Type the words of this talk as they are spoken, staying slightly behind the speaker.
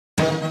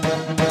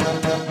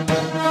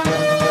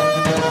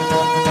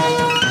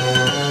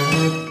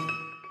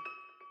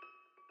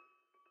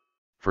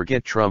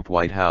Forget Trump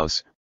White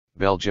House,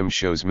 Belgium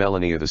shows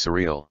Melania the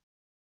surreal.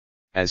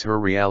 As her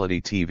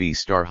reality TV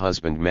star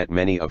husband met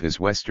many of his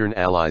Western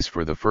allies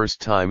for the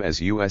first time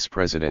as U.S.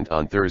 president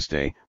on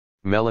Thursday,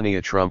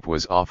 Melania Trump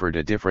was offered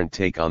a different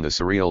take on the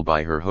surreal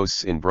by her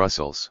hosts in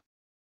Brussels.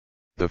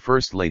 The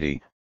First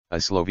Lady, a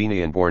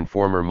Slovenian-born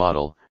former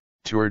model,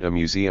 toured a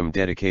museum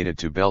dedicated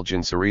to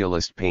Belgian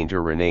surrealist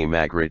painter René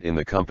Magritte in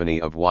the company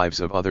of wives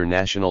of other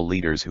national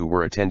leaders who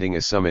were attending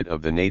a summit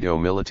of the NATO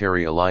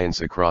military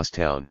alliance across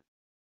town.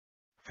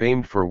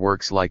 Famed for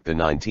works like the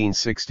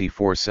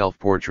 1964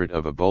 self-portrait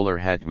of a bowler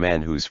hat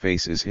man whose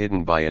face is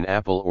hidden by an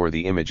apple, or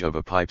the image of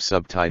a pipe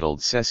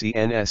subtitled Ceci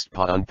n'est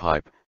pas un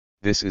pipe,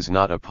 this is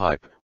not a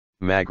pipe,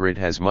 Magritte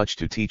has much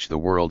to teach the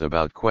world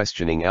about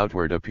questioning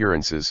outward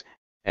appearances,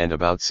 and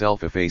about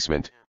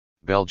self-effacement,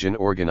 Belgian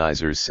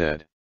organizers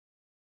said.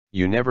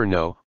 You never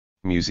know,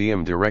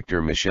 museum director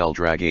Michel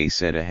Draguet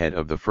said ahead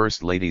of the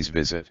First Lady's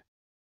visit.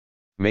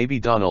 Maybe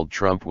Donald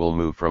Trump will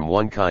move from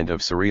one kind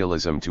of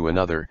surrealism to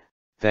another,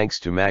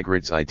 thanks to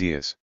Magritte's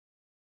ideas.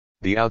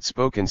 The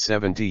outspoken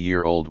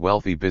 70-year-old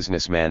wealthy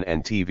businessman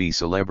and TV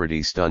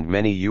celebrity stunned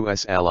many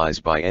U.S. allies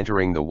by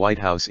entering the White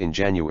House in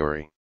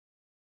January.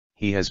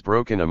 He has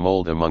broken a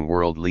mold among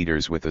world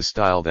leaders with a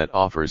style that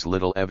offers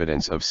little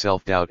evidence of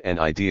self-doubt and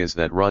ideas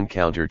that run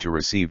counter to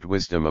received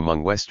wisdom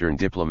among Western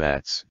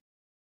diplomats.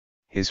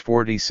 His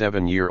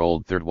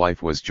 47-year-old third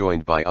wife was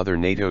joined by other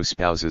NATO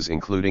spouses,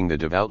 including the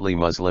devoutly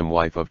Muslim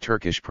wife of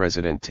Turkish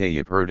President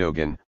Tayyip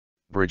Erdogan,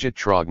 Brigitte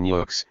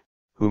Trogneux,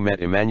 who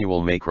met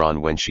Emmanuel Macron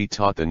when she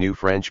taught the new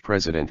French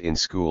president in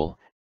school,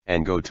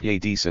 and Gauthier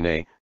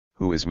Desanet,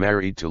 who is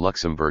married to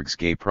Luxembourg's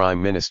gay prime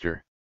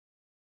minister.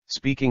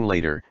 Speaking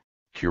later,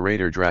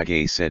 curator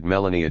Draguet said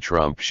Melania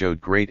Trump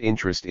showed great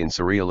interest in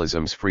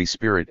surrealism's free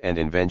spirit and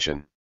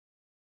invention.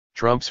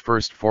 Trump's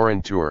first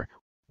foreign tour,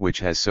 which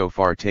has so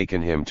far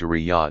taken him to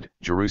Riyadh,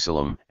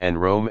 Jerusalem, and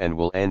Rome and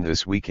will end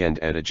this weekend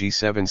at a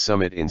G7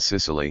 summit in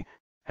Sicily,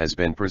 has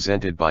been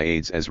presented by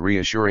aides as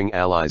reassuring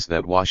allies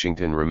that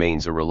Washington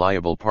remains a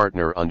reliable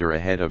partner under a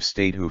head of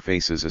state who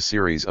faces a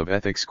series of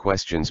ethics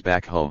questions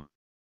back home.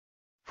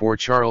 For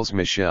Charles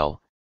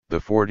Michel, the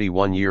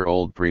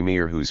 41-year-old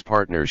premier whose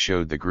partner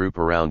showed the group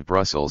around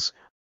Brussels,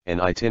 an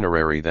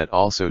itinerary that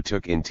also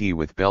took in tea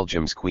with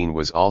Belgium's Queen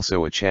was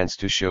also a chance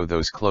to show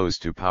those close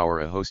to power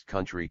a host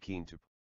country keen to